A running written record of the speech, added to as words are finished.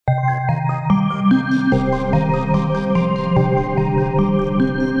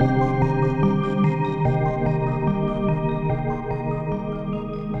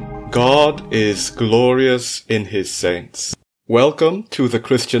God is glorious in His saints. Welcome to the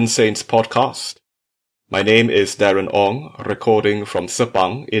Christian Saints podcast. My name is Darren Ong, recording from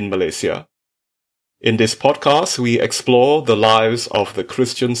Sepang in Malaysia. In this podcast, we explore the lives of the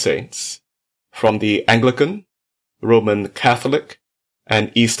Christian saints from the Anglican, Roman Catholic,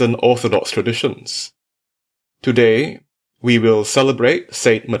 and Eastern Orthodox traditions. Today, we will celebrate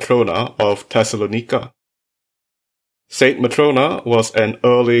Saint Matrona of Thessalonica. Saint Matrona was an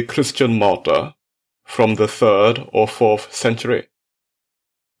early Christian martyr from the 3rd or 4th century.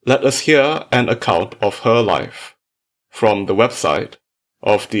 Let us hear an account of her life from the website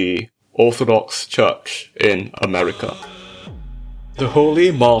of the Orthodox Church in America. The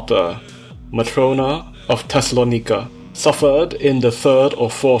holy martyr Matrona of Thessalonica suffered in the 3rd or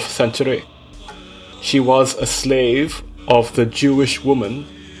 4th century. She was a slave of the Jewish woman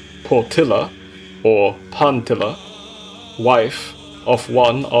Portilla or Pantilla, wife of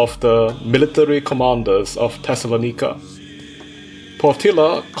one of the military commanders of Thessalonica.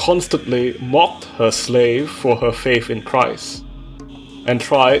 Portilla constantly mocked her slave for her faith in Christ and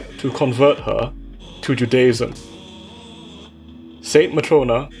tried to convert her to Judaism. Saint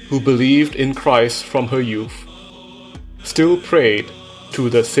Matrona, who believed in Christ from her youth, still prayed to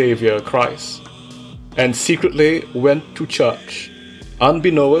the Savior Christ and secretly went to church,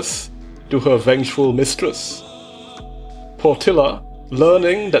 unbeknownst to her vengeful mistress. Portilla,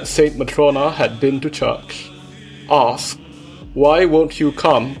 learning that Saint Matrona had been to church, asked, "Why won't you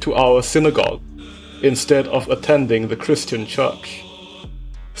come to our synagogue instead of attending the Christian church?"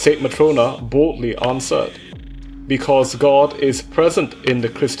 Saint Matrona boldly answered, "Because God is present in the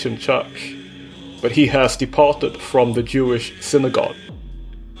Christian church, but he has departed from the Jewish synagogue."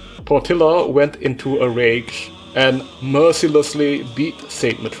 Portilla went into a rage and mercilessly beat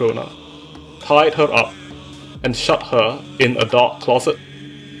Saint Matrona, tied her up, and shut her in a dark closet.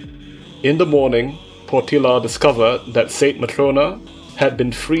 In the morning, Portilla discovered that Saint Matrona had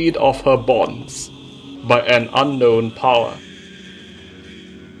been freed of her bonds by an unknown power.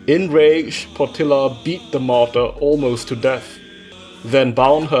 Enraged, Portilla beat the martyr almost to death, then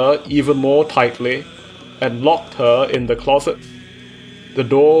bound her even more tightly and locked her in the closet. The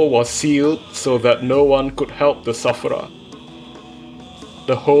door was sealed so that no one could help the sufferer.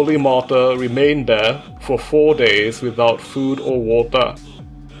 The holy martyr remained there for 4 days without food or water,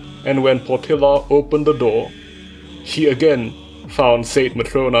 and when Portilla opened the door, she again found Saint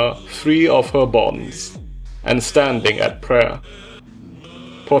Matrona free of her bonds and standing at prayer.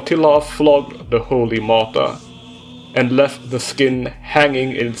 Portilla flogged the holy martyr and left the skin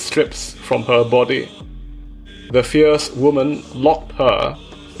hanging in strips from her body. The fierce woman locked her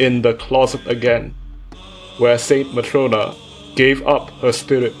in the closet again, where Saint Matrona gave up her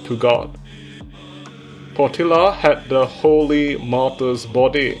spirit to God. Portilla had the holy martyr's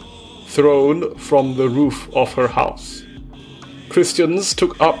body thrown from the roof of her house. Christians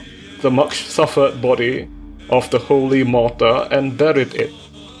took up the much-suffered body of the holy martyr and buried it.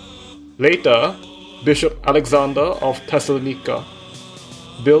 Later, Bishop Alexander of Thessalonica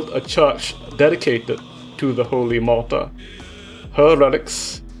built a church dedicated to the holy martyr. Her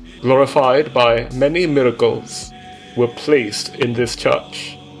relics, glorified by many miracles, were placed in this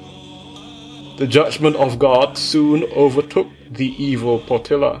church. The judgment of God soon overtook the evil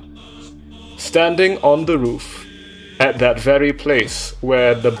Portilla. Standing on the roof, at that very place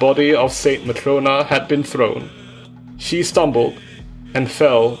where the body of Saint Matrona had been thrown, she stumbled and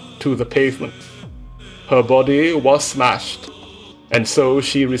fell to the pavement. Her body was smashed, and so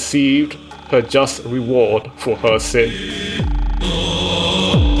she received her just reward for her sin.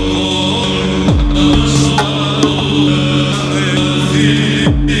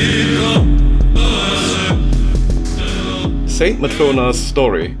 Saint Matrona's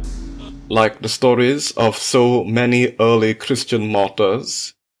story, like the stories of so many early Christian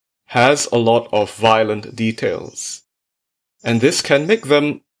martyrs, has a lot of violent details, and this can make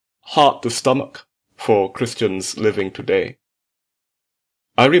them hard to stomach for Christians living today.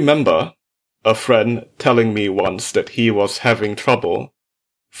 I remember a friend telling me once that he was having trouble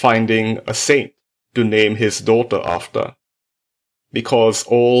finding a saint to name his daughter after, because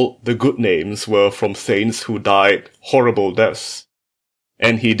all the good names were from saints who died horrible deaths,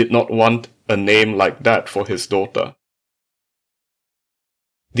 and he did not want a name like that for his daughter.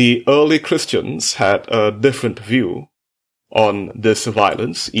 The early Christians had a different view on this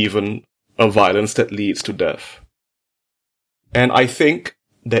violence, even a violence that leads to death. And I think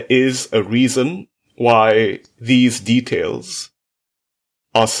there is a reason why these details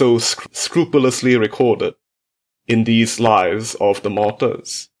are so scrupulously recorded in these lives of the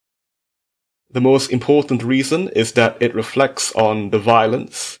martyrs? The most important reason is that it reflects on the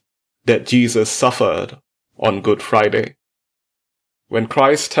violence that Jesus suffered on Good Friday. When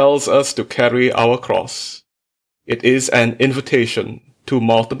Christ tells us to carry our cross, it is an invitation to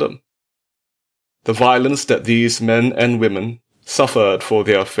martyrdom. The violence that these men and women suffered for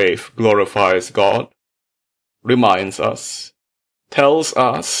their faith glorifies God, reminds us, tells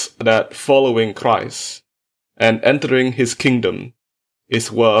us that following Christ and entering His kingdom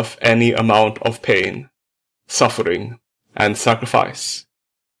is worth any amount of pain, suffering, and sacrifice,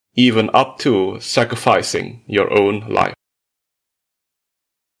 even up to sacrificing your own life.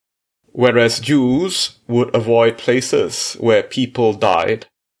 Whereas Jews would avoid places where people died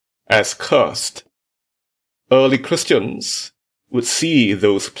as cursed, early Christians would see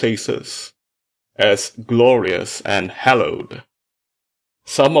those places as glorious and hallowed.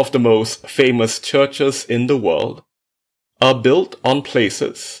 Some of the most famous churches in the world are built on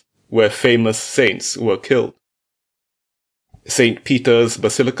places where famous saints were killed. St. Peter's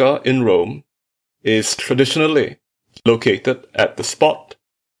Basilica in Rome is traditionally located at the spot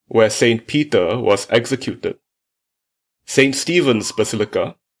where St. Peter was executed. St. Stephen's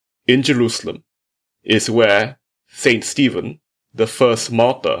Basilica in Jerusalem is where St. Stephen, the first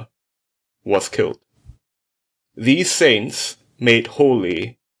martyr, was killed. These saints made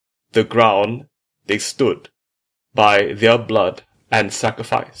holy the ground they stood by their blood and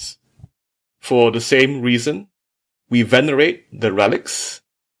sacrifice. For the same reason, we venerate the relics,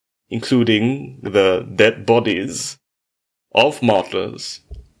 including the dead bodies of martyrs,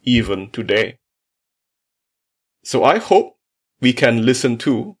 even today. So I hope we can listen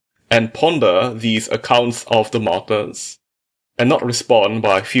to and ponder these accounts of the martyrs, and not respond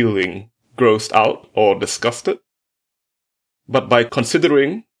by feeling grossed out or disgusted, but by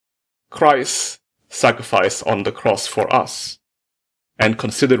considering Christ's sacrifice on the cross for us, and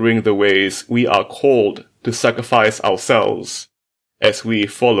considering the ways we are called to sacrifice ourselves as we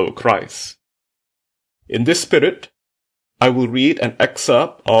follow Christ. In this spirit, I will read an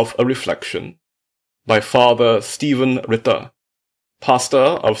excerpt of a reflection by Father Stephen Ritter, pastor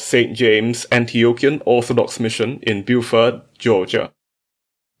of St. James Antiochian Orthodox Mission in Beaufort, Georgia.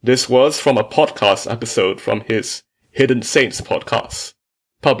 This was from a podcast episode from his Hidden Saints podcast,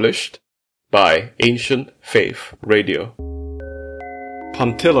 published by Ancient Faith Radio.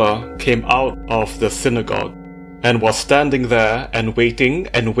 Puntilla came out of the synagogue and was standing there and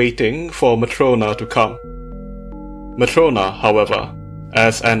waiting for Matrona to come. Matrona, however,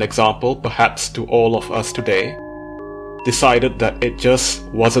 as an example perhaps to all of us today, decided that it just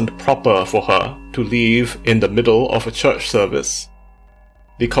wasn't proper for her to leave in the middle of a church service,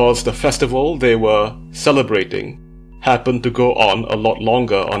 because the festival they were celebrating happened to go on a lot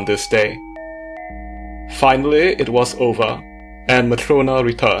longer on this day. Finally, it was over, and Matrona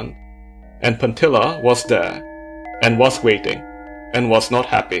returned, and Puntilla was there, and was waiting, and was not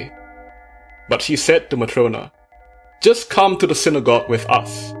happy. But she said to Matrona, "Just come to the synagogue with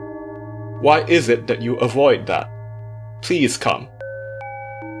us. Why is it that you avoid that? Please come."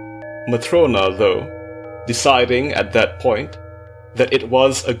 Matrona, though, deciding at that point that it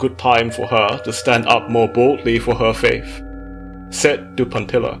was a good time for her to stand up more boldly for her faith, said to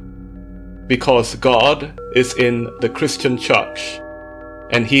Puntilla, "Because God is in the Christian church,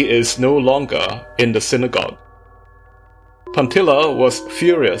 and He is no longer in the synagogue." Puntilla was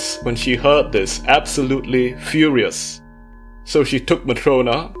furious when she heard this, absolutely furious. So she took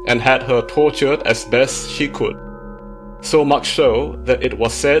Matrona and had her tortured as best she could. So much so that it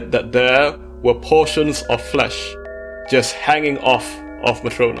was said that there were portions of flesh just hanging off of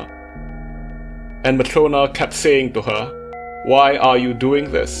Matrona. And Matrona kept saying to her, "Why are you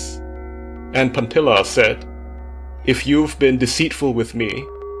doing this?" And Puntilla said, "If you've been deceitful with me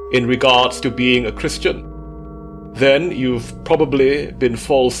in regards to being a Christian, then you've probably been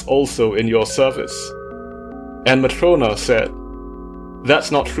false also in your service." And Matrona said,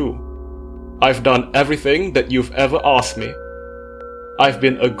 "That's not true. I've done everything that you've ever asked me. I've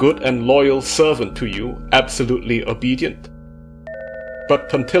been a good and loyal servant to you, absolutely obedient." But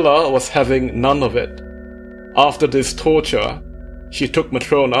Puntilla was having none of it. After this torture, she took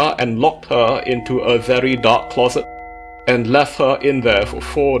Matrona and locked her into a very dark closet and left her in there for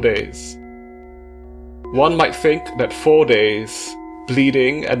 4 days. One might think that 4 days,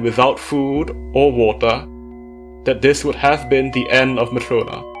 bleeding and without food or water, that this would have been the end of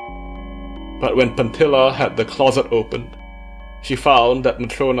Matrona. But when Puntilla had the closet opened, she found that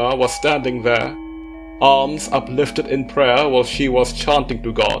Matrona was standing there, arms uplifted in prayer while she was chanting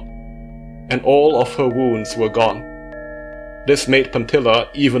to God, and all of her wounds were gone. This made Pantilla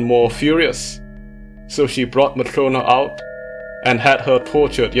even more furious, so she brought Matrona out and had her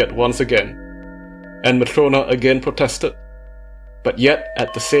tortured yet once again, and Matrona again protested, but yet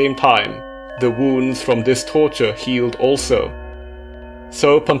at the same time the wounds from this torture healed also.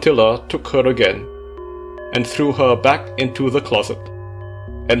 So Pantilla took her again, and threw her back into the closet,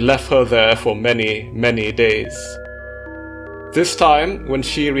 and left her there for many, many days. This time, when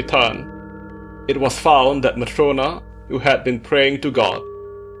she returned, it was found that Matrona, who had been praying to God,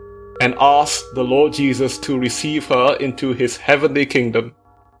 and asked the Lord Jesus to receive her into his heavenly kingdom,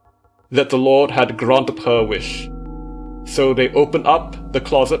 that the Lord had granted her wish. So they opened up the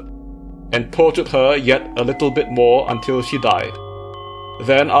closet, and tortured her yet a little bit more until she died.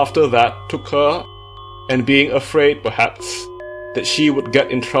 Then after that took her, and being afraid perhaps that she would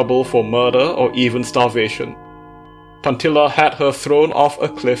get in trouble for murder or even starvation, Pantilla had her thrown off a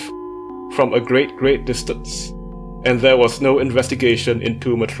cliff from a great distance, and there was no investigation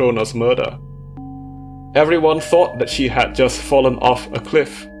into Matrona's murder. Everyone thought that she had just fallen off a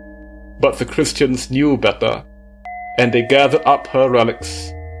cliff, but the Christians knew better, and they gathered up her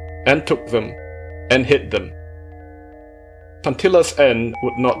relics, and took them, and hid them. Pantilla's end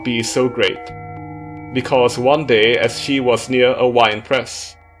would not be so great, because one day as she was near a wine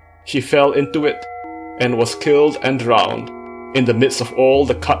press, she fell into it, and was killed and drowned in the midst of all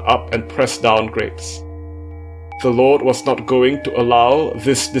the cut up and pressed down grapes. The Lord was not going to allow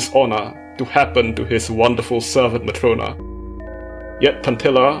this dishonor to happen to his wonderful servant Matrona. Yet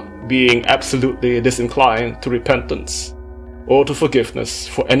Pantilla, being absolutely disinclined to repentance or to forgiveness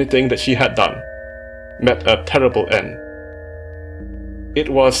for anything that she had done, met a terrible end. It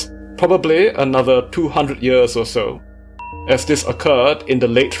was probably another 200 years or so, as this occurred in the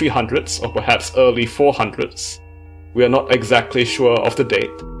late 300s or perhaps early 400s, we are not exactly sure of the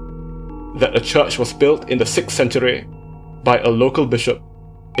date, that a church was built in the 6th century by a local bishop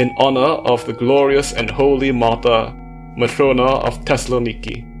in honor of the glorious and holy martyr Matrona of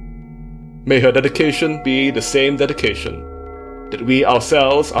Thessaloniki. May her dedication be the same dedication that we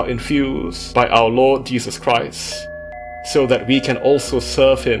ourselves are infused by our Lord Jesus Christ, so that we can also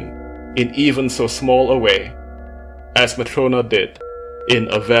serve him in even so small a way, as Matrona did in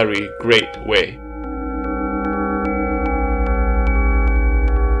a very great way.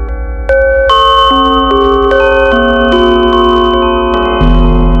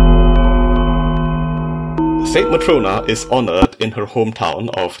 Saint Matrona is honored in her hometown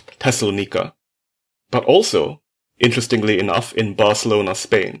of Thessalonica, but also, interestingly enough, in Barcelona,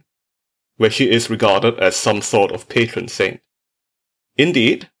 Spain, where she is regarded as some sort of patron saint.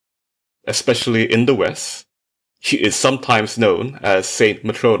 Indeed, especially in the West, she is sometimes known as Saint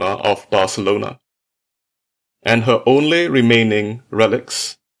Matrona of Barcelona, and her only remaining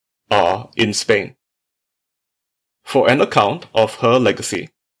relics are in Spain. For an account of her legacy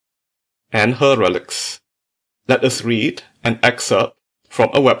and her relics, let us read an excerpt from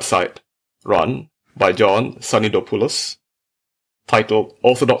a website run by John Sanidopoulos, titled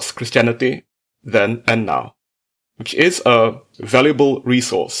Orthodox Christianity Then and Now, which is a valuable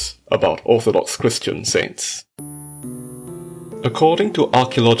resource about Orthodox Christian saints. According to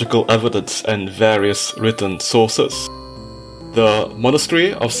archaeological evidence and various written sources, the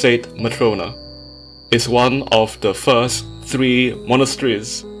monastery of Saint Matrona is one of the first 3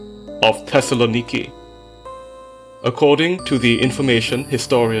 monasteries of Thessaloniki. According to the information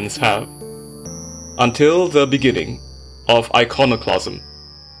historians have, until the beginning of iconoclasm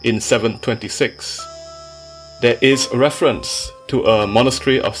in 726, there is reference to a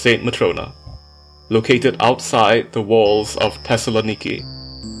monastery of Saint Matrona, located outside the walls of Thessaloniki,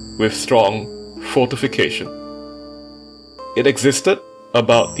 with strong fortification. It existed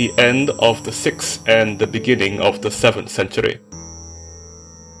about the end of the 6th and the beginning of the 7th century.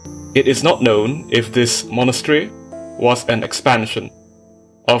 It is not known if this monastery was an expansion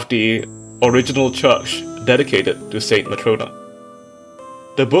of the original church dedicated to Saint Matrona.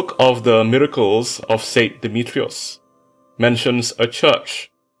 The Book of the Miracles of Saint Demetrios mentions a church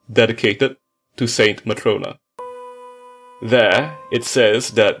dedicated to Saint Matrona. There, it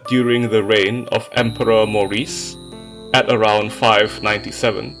says that during the reign of Emperor Maurice, at around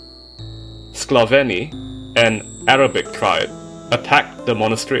 597, Sclaveni, an Arabic tribe, attacked the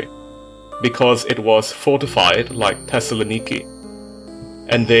monastery because it was fortified like Thessaloniki,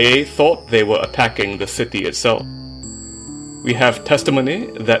 and they thought they were attacking the city itself. We have testimony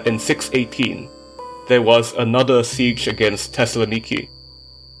that in 618 there was another siege against Thessaloniki,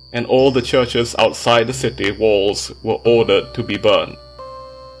 and all the churches outside the city walls were ordered to be burned.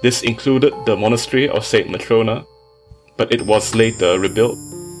 This included the monastery of Saint Matrona, but it was later rebuilt.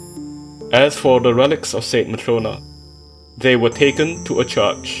 As for the relics of Saint Matrona, they were taken to a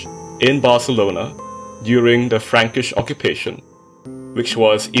church in Barcelona during the Frankish occupation, which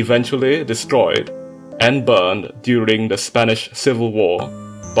was eventually destroyed and burned during the Spanish Civil War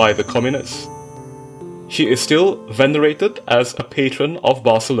by the communists. She is still venerated as a patron of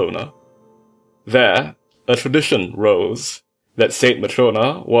Barcelona. There, a tradition rose that Saint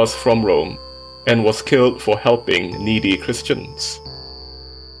Matrona was from Rome and was killed for helping needy Christians.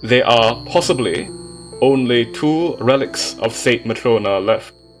 There are possibly only 2 relics of Saint Matrona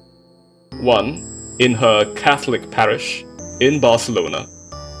left. One in her Catholic parish in Barcelona,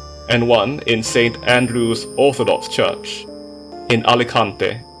 and one in St. Andrew's Orthodox Church in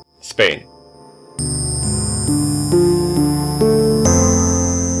Alicante, Spain.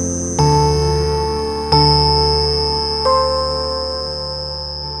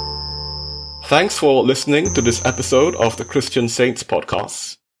 Thanks for listening to this episode of the Christian Saints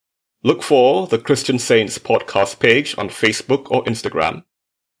Podcast. Look for the Christian Saints Podcast page on Facebook or Instagram,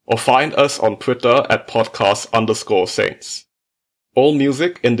 or find us on Twitter at podcast_saints. All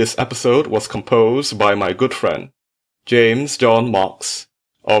music in this episode was composed by my good friend, James John Marks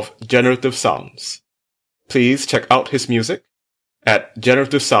of Generative Sounds. Please check out his music at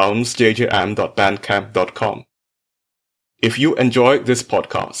generativesoundsjjm.bandcamp.com. If you enjoyed this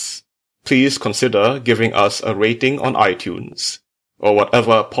podcast, please consider giving us a rating on iTunes or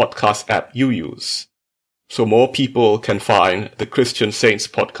whatever podcast app you use, so more people can find the Christian Saints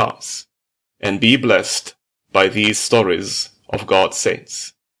Podcast and be blessed by these stories of God's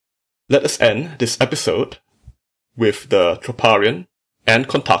saints. Let us end this episode with the Troparion and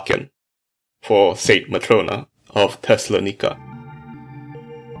Kontakion for Saint Matrona of Thessalonica.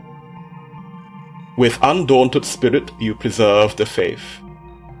 With undaunted spirit you preserve the faith,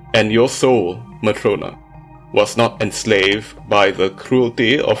 and your soul, Matrona, was not enslaved by the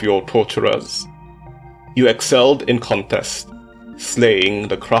cruelty of your torturers. You excelled in contest, slaying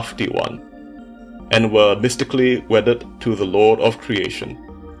the crafty one, and were mystically wedded to the Lord of creation.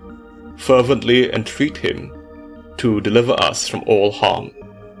 Fervently entreat him to deliver us from all harm.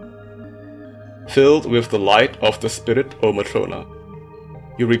 Filled with the light of the Spirit, O Matrona,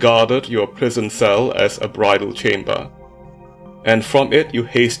 you regarded your prison cell as a bridal chamber, and from it you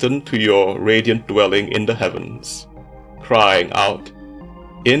hastened to your radiant dwelling in the heavens, crying out,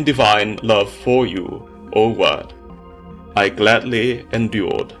 "In divine love for you, O Word, I gladly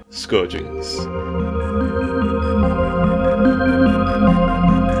endured scourgings."